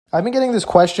I've been getting this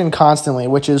question constantly,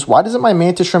 which is, why doesn't my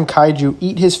mantis shrimp kaiju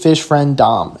eat his fish friend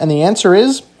Dom? And the answer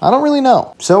is, I don't really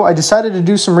know. So I decided to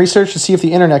do some research to see if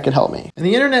the internet could help me. And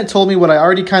the internet told me what I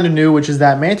already kind of knew, which is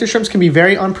that mantis shrimps can be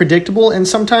very unpredictable and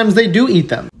sometimes they do eat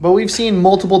them. But we've seen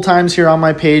multiple times here on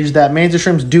my page that mantis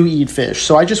shrimps do eat fish,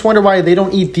 so I just wonder why they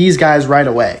don't eat these guys right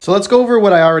away. So let's go over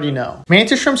what I already know.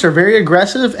 Mantis shrimps are very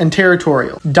aggressive and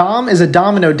territorial. Dom is a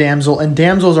domino damsel, and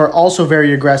damsels are also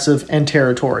very aggressive and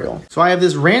territorial. So I have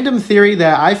this random theory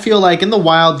that I feel like in the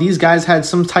wild, these guys had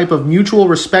some type of mutual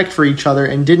respect for each other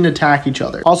and didn't attack each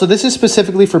other. Also, this is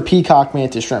specifically for peacock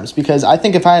mantis shrimps, because I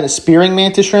think if I had a spearing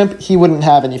mantis shrimp, he wouldn't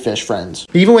have any fish friends.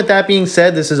 Even with that being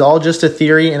said, this is all just a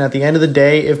theory, and at the end of the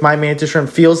day, if my mantis shrimp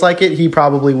feels like it, he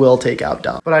probably will take out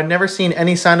Dom. But I've never seen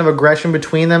any sign of aggression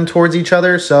between them towards each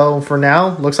other, so for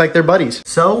now, looks like they're buddies.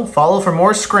 So follow for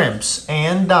more scrimps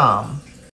and Dom.